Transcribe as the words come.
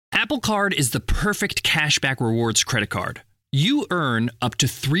Apple Card is the perfect cashback rewards credit card. You earn up to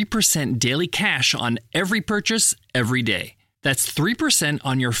 3% daily cash on every purchase every day. That's 3%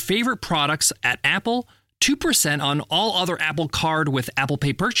 on your favorite products at Apple, 2% on all other Apple Card with Apple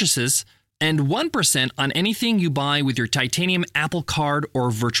Pay purchases, and 1% on anything you buy with your titanium Apple Card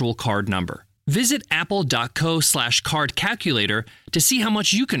or virtual card number. Visit apple.co/card calculator to see how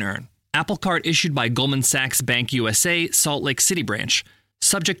much you can earn. Apple Card issued by Goldman Sachs Bank USA, Salt Lake City branch.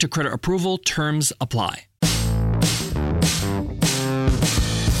 Subject to credit approval, terms apply.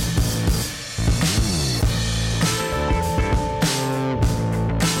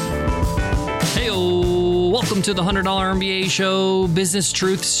 Welcome to the $100 MBA Show, business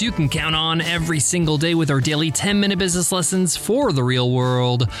truths you can count on every single day with our daily 10-minute business lessons for the real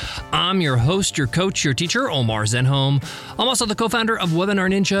world. I'm your host, your coach, your teacher, Omar Zenhom. I'm also the co-founder of Webinar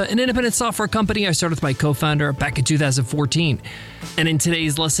Ninja, an independent software company I started with my co-founder back in 2014. And in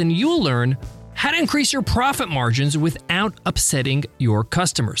today's lesson, you'll learn how to increase your profit margins without upsetting your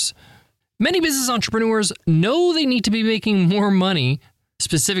customers. Many business entrepreneurs know they need to be making more money,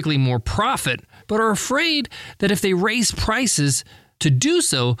 specifically more profit, but are afraid that if they raise prices to do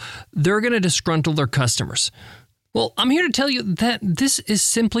so, they're going to disgruntle their customers. Well, I'm here to tell you that this is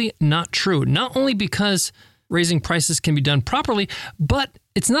simply not true. Not only because raising prices can be done properly, but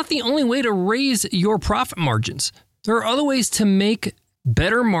it's not the only way to raise your profit margins. There are other ways to make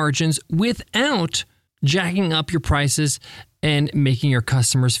better margins without jacking up your prices and making your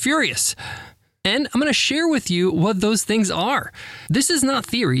customers furious. And I'm going to share with you what those things are. This is not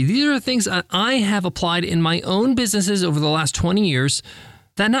theory. These are things that I have applied in my own businesses over the last 20 years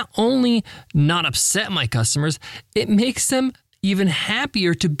that not only not upset my customers, it makes them even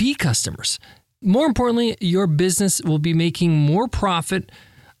happier to be customers. More importantly, your business will be making more profit,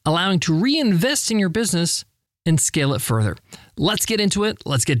 allowing to reinvest in your business and scale it further. Let's get into it.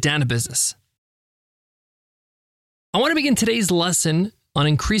 Let's get down to business. I want to begin today's lesson on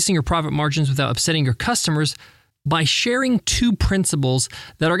increasing your profit margins without upsetting your customers by sharing two principles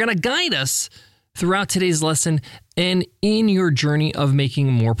that are going to guide us throughout today's lesson and in your journey of making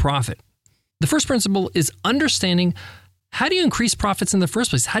more profit. The first principle is understanding how do you increase profits in the first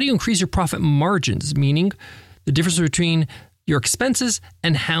place? How do you increase your profit margins, meaning the difference between your expenses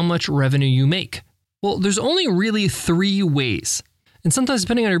and how much revenue you make? Well, there's only really three ways. And sometimes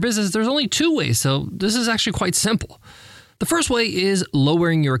depending on your business, there's only two ways. So this is actually quite simple. The first way is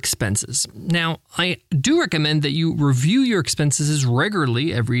lowering your expenses. Now, I do recommend that you review your expenses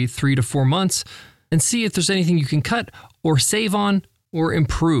regularly every 3 to 4 months and see if there's anything you can cut or save on or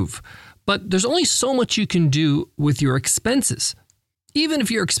improve. But there's only so much you can do with your expenses. Even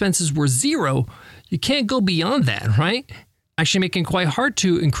if your expenses were zero, you can't go beyond that, right? Actually making it quite hard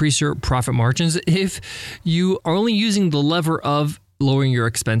to increase your profit margins if you are only using the lever of lowering your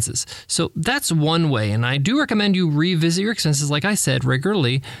expenses. So that's one way. And I do recommend you revisit your expenses, like I said,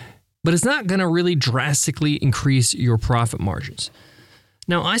 regularly, but it's not going to really drastically increase your profit margins.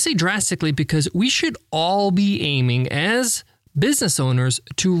 Now, I say drastically because we should all be aiming as business owners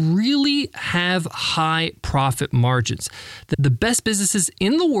to really have high profit margins. The best businesses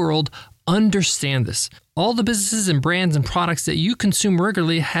in the world understand this. All the businesses and brands and products that you consume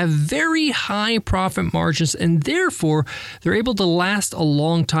regularly have very high profit margins, and therefore they're able to last a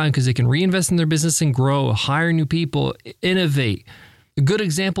long time because they can reinvest in their business and grow, hire new people, innovate. A good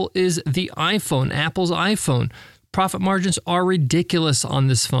example is the iPhone, Apple's iPhone. Profit margins are ridiculous on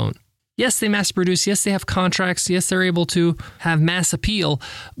this phone. Yes, they mass produce. Yes, they have contracts. Yes, they're able to have mass appeal,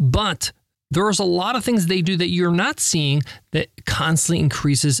 but there's a lot of things they do that you're not seeing that constantly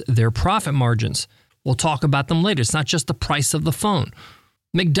increases their profit margins. We'll talk about them later. It's not just the price of the phone.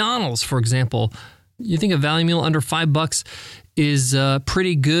 McDonald's, for example, you think a value meal under $5 is a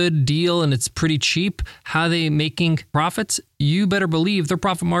pretty good deal and it's pretty cheap. How are they making profits? You better believe their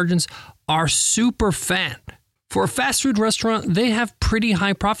profit margins are super fat. For a fast food restaurant, they have pretty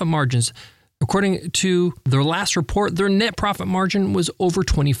high profit margins. According to their last report, their net profit margin was over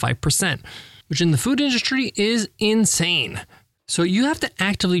 25%, which in the food industry is insane. So you have to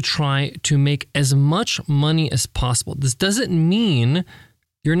actively try to make as much money as possible. This doesn't mean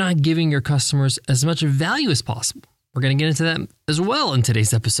you're not giving your customers as much value as possible. We're going to get into that as well in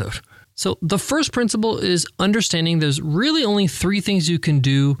today's episode. So the first principle is understanding there's really only three things you can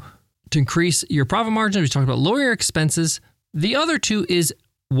do to increase your profit margin. We talked about lowering your expenses. The other two is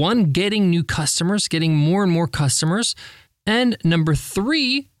one, getting new customers, getting more and more customers. And number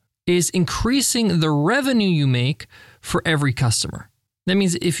three is increasing the revenue you make for every customer. That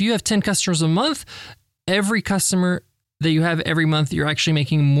means if you have 10 customers a month, every customer that you have every month, you're actually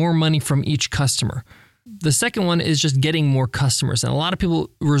making more money from each customer. The second one is just getting more customers. And a lot of people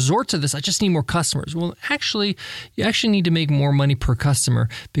resort to this. I just need more customers. Well, actually, you actually need to make more money per customer,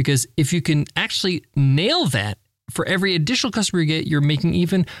 because if you can actually nail that, for every additional customer you get, you're making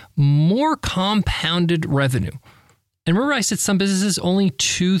even more compounded revenue. And remember I said some businesses, only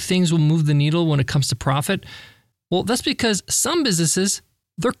two things will move the needle when it comes to profit? Well, that's because some businesses,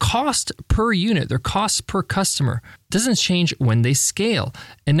 their cost per unit, their cost per customer doesn't change when they scale.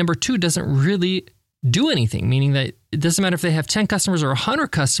 And number two, doesn't really do anything, meaning that it doesn't matter if they have 10 customers or 100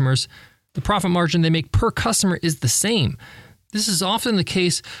 customers, the profit margin they make per customer is the same. This is often the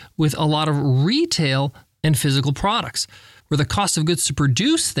case with a lot of retail and physical products, where the cost of goods to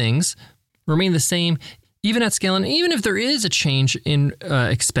produce things remain the same even at scale. And even if there is a change in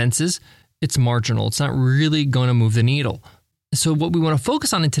expenses, it's marginal. It's not really going to move the needle. So what we want to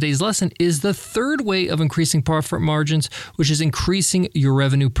focus on in today's lesson is the third way of increasing profit margins, which is increasing your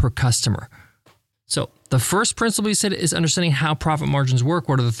revenue per customer. So the first principle we said is understanding how profit margins work.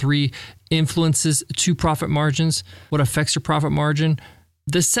 What are the three influences to profit margins? What affects your profit margin?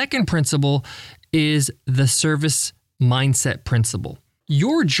 The second principle is the service mindset principle.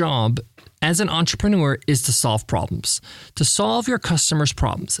 Your job as an entrepreneur is to solve problems, to solve your customers'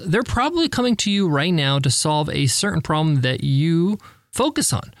 problems. They're probably coming to you right now to solve a certain problem that you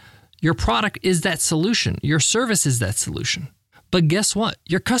focus on. Your product is that solution. Your service is that solution. But guess what?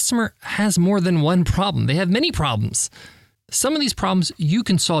 Your customer has more than one problem. They have many problems. Some of these problems you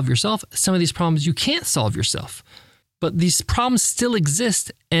can solve yourself. Some of these problems you can't solve yourself. But these problems still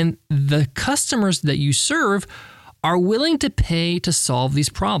exist, and the customers that you serve are willing to pay to solve these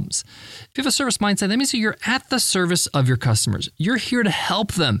problems. If you have a service mindset, that means that you're at the service of your customers. You're here to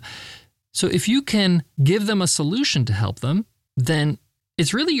help them. So if you can give them a solution to help them, then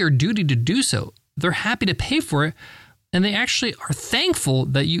it's really your duty to do so. They're happy to pay for it, and they actually are thankful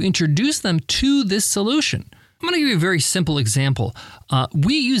that you introduce them to this solution. I'm going to give you a very simple example.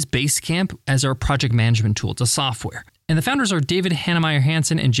 We use Basecamp as our project management tool. It's a software. And the founders are David Hannemeyer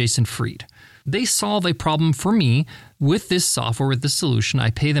Hansen and Jason Fried. They solve a problem for me with this software, with this solution. I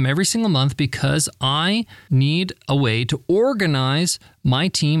pay them every single month because I need a way to organize my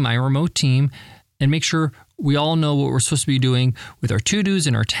team, my remote team, and make sure we all know what we're supposed to be doing with our to-dos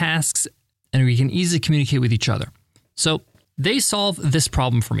and our tasks, and we can easily communicate with each other. So they solve this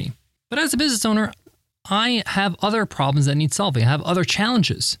problem for me. But as a business owner, I have other problems that need solving. I have other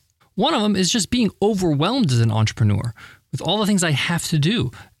challenges. One of them is just being overwhelmed as an entrepreneur with all the things I have to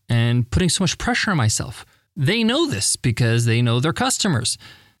do and putting so much pressure on myself. They know this because they know their customers.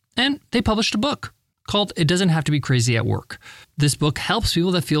 And they published a book called It Doesn't Have to Be Crazy at Work. This book helps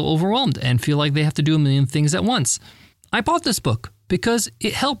people that feel overwhelmed and feel like they have to do a million things at once. I bought this book because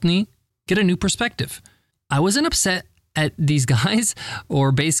it helped me get a new perspective. I wasn't upset at these guys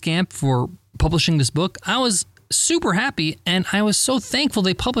or Basecamp for publishing this book. I was super happy, and I was so thankful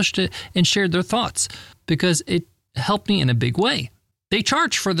they published it and shared their thoughts because it helped me in a big way. They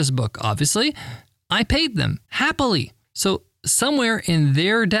charged for this book, obviously. I paid them happily. So somewhere in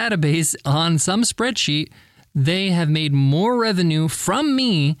their database on some spreadsheet, they have made more revenue from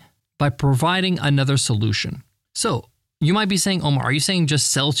me by providing another solution. So you might be saying, Omar, are you saying just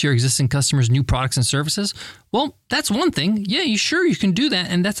sell to your existing customers new products and services? Well, that's one thing. Yeah, you can do that.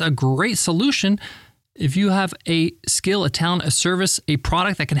 And that's a great solution. If you have a skill, a talent, a service, a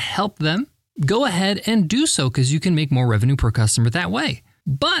product that can help them, go ahead and do so because you can make more revenue per customer that way.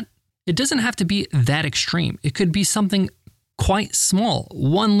 But it doesn't have to be that extreme. It could be something quite small,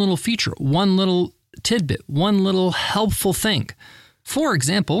 one little feature, one little tidbit, one little helpful thing. For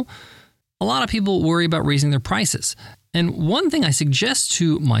example, a lot of people worry about raising their prices. And one thing I suggest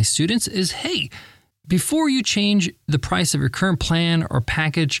to my students is, hey, before you change the price of your current plan or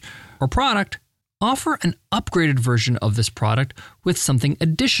package or product, offer an upgraded version of this product with something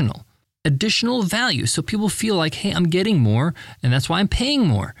additional value. So people feel like, hey, I'm getting more and that's why I'm paying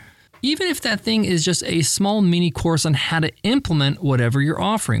more. Even if that thing is just a small mini course on how to implement whatever you're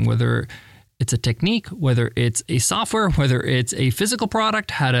offering, whether it's a technique, whether it's a software, whether it's a physical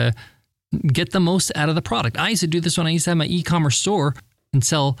product, how to get the most out of the product. I used to do this when I used to have my e-commerce store and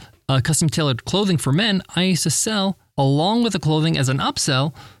sell custom tailored clothing for men. I used to sell, along with the clothing as an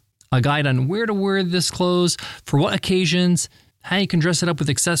upsell, a guide on where to wear this clothes, for what occasions, how you can dress it up with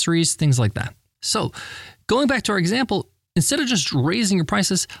accessories, things like that. So going back to our example, instead of just raising your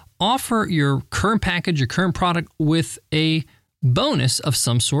prices, offer your current package, your current product with a bonus of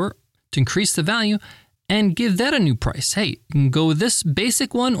some sort to increase the value and give that a new price. Hey, you can go with this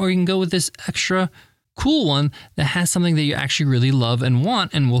basic one or you can go with this extra cool one that has something that you actually really love and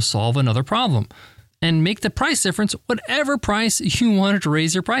want and will solve another problem. and make the price difference whatever price you wanted to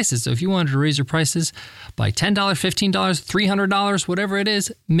raise your prices. So if you wanted to raise your prices by $10, $15, $300, whatever it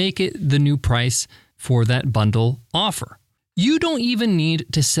is, make it the new price for that bundle offer. You don't even need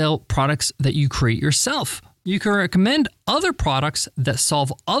to sell products that you create yourself. You can recommend other products that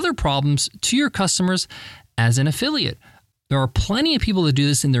solve other problems to your customers as an affiliate. There are plenty of people that do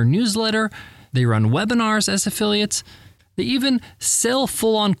this in their newsletter. They run webinars as affiliates. They even sell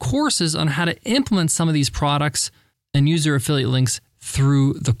full-on courses on how to implement some of these products and use their affiliate links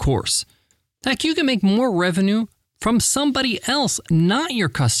through the course. Heck, you can make more revenue from somebody else, not your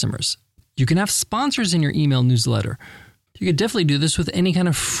customers. You can have sponsors in your email newsletter. You could definitely do this with any kind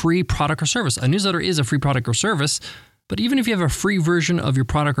of free product or service. A newsletter is a free product or service, but even if you have a free version of your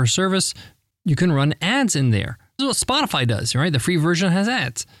product or service, you can run ads in there. This is what Spotify does, right? The free version has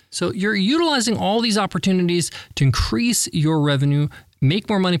ads. So you're utilizing all these opportunities to increase your revenue, make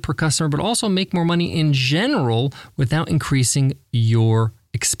more money per customer, but also make more money in general without increasing your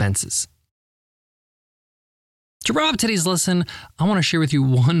expenses. To wrap up today's lesson, I want to share with you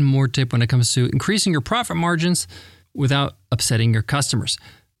one more tip when it comes to increasing your profit margins without upsetting your customers.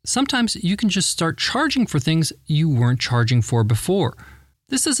 Sometimes you can just start charging for things you weren't charging for before.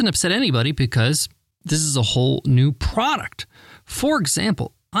 This doesn't upset anybody because this is a whole new product. For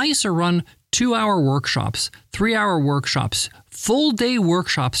example, I used to run 2-hour workshops, 3-hour workshops, full-day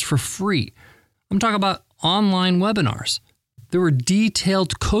workshops for free. I'm talking about online webinars. There were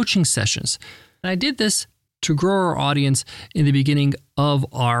detailed coaching sessions. And I did this to grow our audience in the beginning of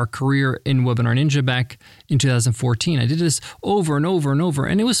our career in Webinar Ninja back in 2014. I did this over and over and over,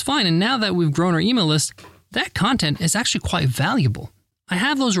 and it was fine. And now that we've grown our email list, that content is actually quite valuable. I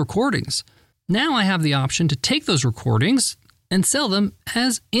have those recordings. Now I have the option to take those recordings and sell them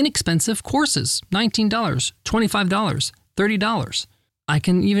as inexpensive courses, $19, $25, $30. I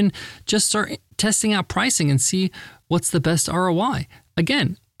can even just start testing out pricing and see what's the best ROI.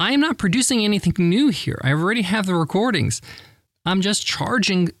 Again, I am not producing anything new here. I already have the recordings. I'm just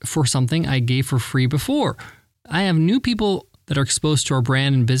charging for something I gave for free before. I have new people that are exposed to our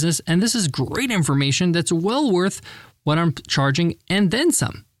brand and business, and this is great information that's well worth what I'm charging and then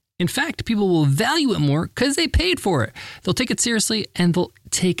some. In fact, people will value it more because they paid for it. They'll take it seriously and they'll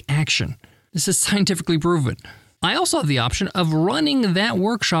take action. This is scientifically proven. I also have the option of running that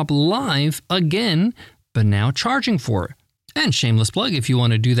workshop live again, but now charging for it. And shameless plug, if you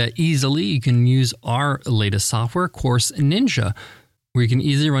want to do that easily, you can use our latest software, Course Ninja, where you can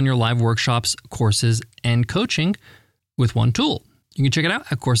easily run your live workshops, courses, and coaching with one tool. You can check it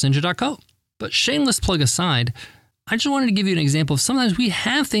out at courseninja.co. But shameless plug aside, I just wanted to give you an example of sometimes we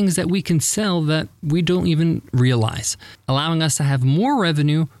have things that we can sell that we don't even realize, allowing us to have more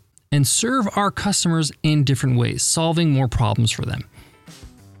revenue and serve our customers in different ways, solving more problems for them.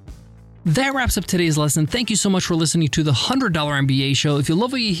 That wraps up today's lesson. Thank you so much for listening to the $100 MBA show. If you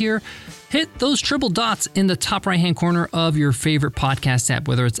love what you hear, hit those triple dots in the top right-hand corner of your favorite podcast app,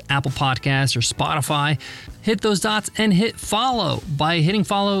 whether it's Apple Podcasts or Spotify. Hit those dots and hit follow. By hitting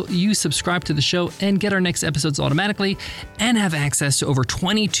follow, you subscribe to the show and get our next episodes automatically and have access to over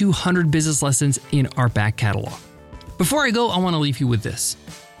 2,200 business lessons in our back catalog. Before I go, I want to leave you with this.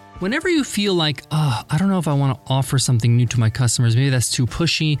 Whenever you feel like, I don't know if I want to offer something new to my customers, maybe that's too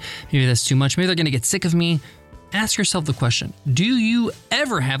pushy, maybe that's too much, maybe they're going to get sick of me, ask yourself the question, do you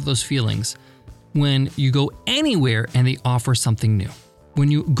ever have those feelings when you go anywhere and they offer something new? When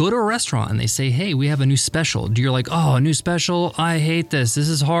you go to a restaurant and they say, hey, we have a new special, do you're like, oh, a new special? I hate this. This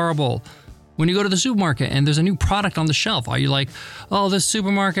is horrible. When you go to the supermarket and there's a new product on the shelf, are you like, oh, this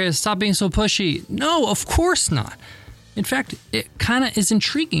supermarket, stop being so pushy? No, of course not. In fact, it kind of is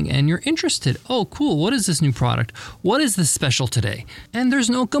intriguing and you're interested. Oh, cool. What is this new product? What is this special today? And there's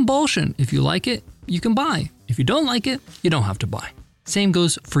no compulsion. If you like it, you can buy. If you don't like it, you don't have to buy. Same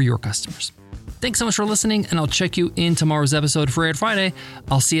goes for your customers. Thanks so much for listening, and I'll check you in tomorrow's episode for Air Friday.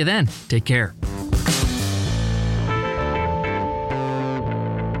 I'll see you then. Take care.